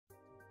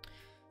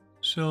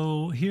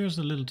So here's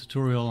a little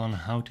tutorial on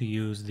how to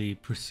use the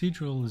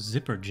procedural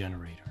zipper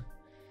generator.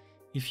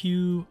 If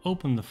you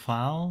open the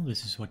file,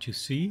 this is what you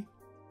see.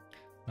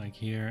 Like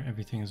here,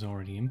 everything is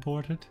already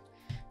imported.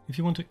 If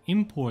you want to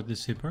import the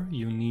zipper,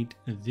 you need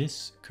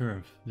this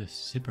curve,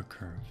 this zipper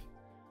curve.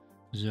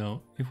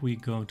 So if we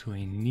go to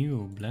a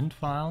new blend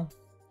file,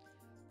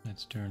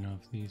 let's turn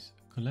off these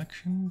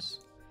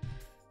collections.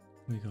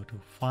 We go to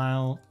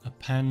File,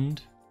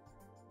 Append,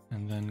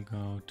 and then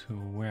go to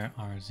where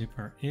our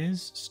zipper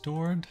is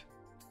stored.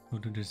 Go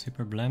to the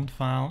zipper blend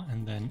file,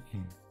 and then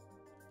in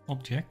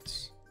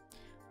Objects,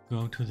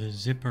 go to the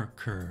zipper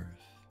curve.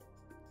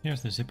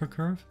 Here's the zipper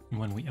curve, and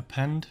when we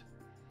append,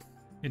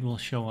 it will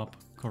show up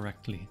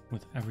correctly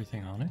with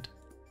everything on it.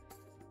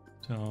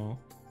 So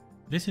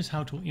this is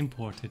how to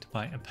import it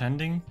by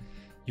appending.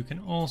 You can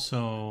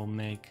also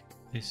make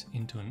this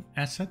into an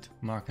asset,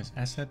 mark as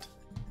asset,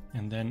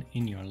 and then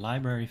in your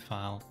library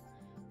file,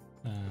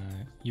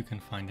 you can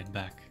find it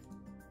back.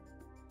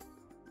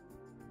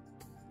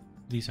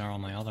 These are all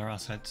my other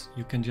assets.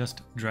 You can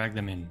just drag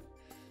them in.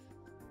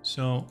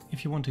 So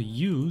if you want to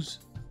use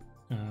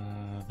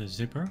the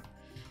zipper,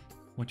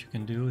 what you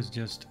can do is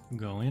just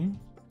go in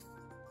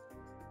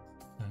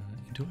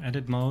into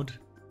edit mode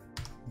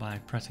by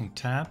pressing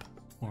tab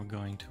or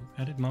going to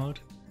edit mode,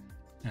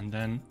 and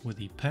then with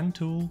the pen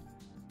tool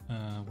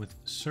with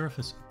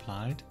surface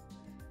applied,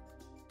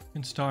 you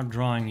can start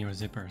drawing your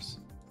zippers.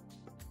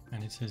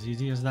 And it's as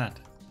easy as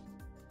that.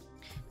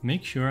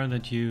 Make sure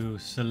that you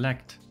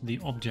select the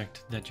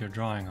object that you're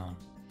drawing on.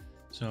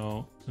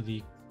 So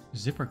the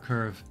zipper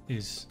curve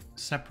is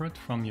separate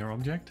from your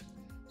object.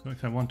 So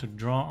if I want to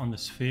draw on the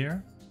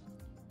sphere,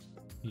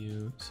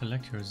 you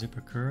select your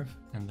zipper curve,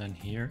 and then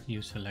here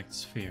you select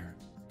sphere.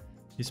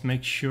 This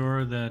makes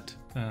sure that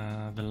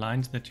the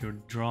lines that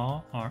you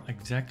draw are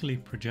exactly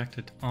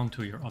projected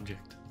onto your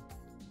object.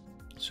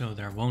 So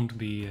there won't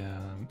be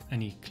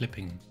any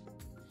clipping.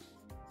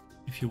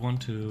 If you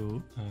want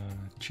to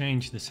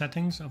change the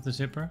settings of the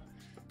zipper,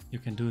 you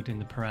can do it in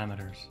the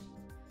parameters.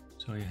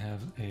 So you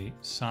have a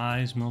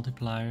size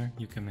multiplier,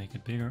 you can make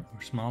it bigger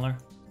or smaller.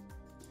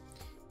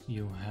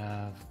 You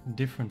have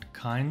different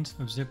kinds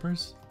of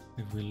zippers.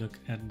 If we look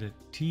at the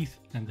teeth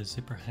and the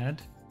zipper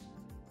head,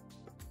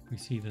 we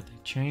see that they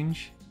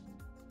change.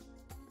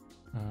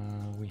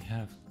 We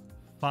have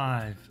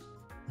 5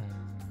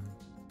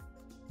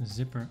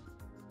 zipper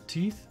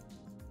teeth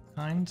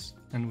kinds,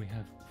 and we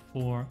have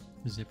 4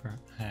 zipper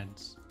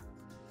heads.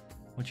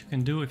 What you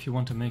can do if you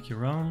want to make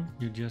your own,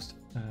 you just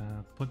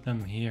put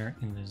them here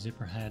in the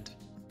zipper head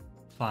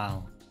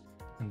file,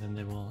 and then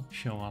they will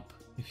show up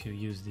if you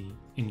use the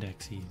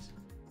indexes.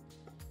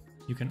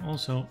 You can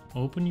also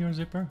open your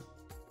zipper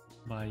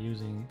by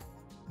using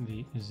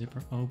the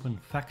zipper open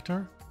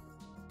factor,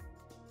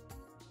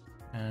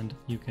 and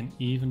you can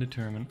even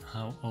determine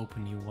how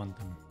open you want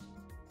them.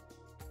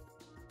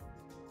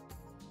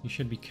 You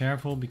should be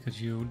careful,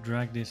 because you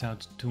drag this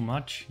out too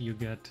much, you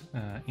get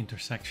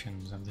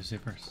intersections of the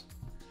zippers.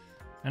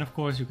 And of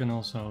course you can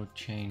also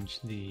change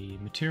the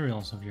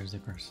materials of your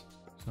zippers.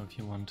 So if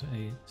you want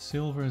a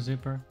silver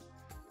zipper,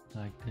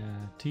 like the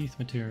teeth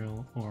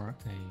material, or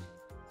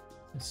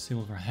a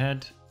silver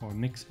head, or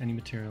mix any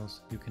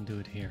materials, you can do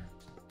it here.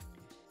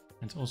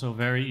 And it's also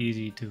very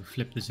easy to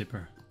flip the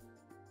zipper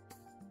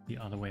the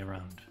other way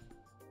around.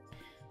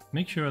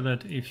 Make sure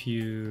that if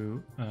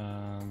you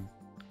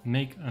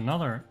make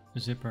another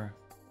zipper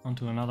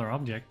onto another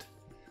object,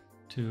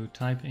 to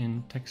type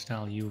in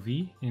textile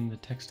UV in the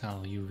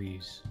textile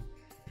UVs.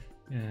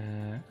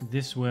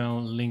 This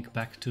will link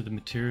back to the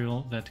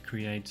material that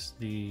creates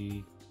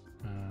the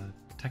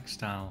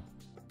textile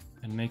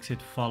and makes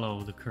it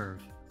follow the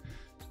curve.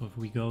 So if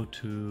we go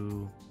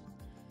to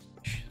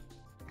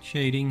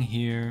shading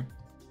here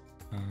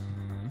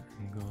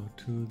and go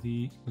to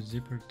the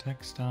zipper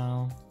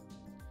textile,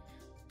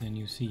 then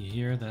you see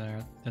here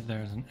that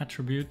there's an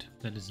attribute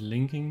that is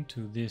linking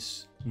to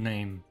this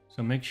name.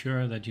 So make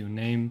sure that you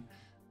name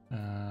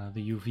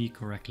the UV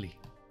correctly,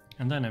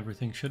 and then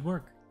everything should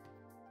work.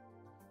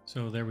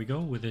 So there we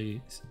go with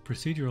the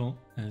procedural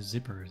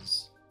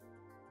zippers.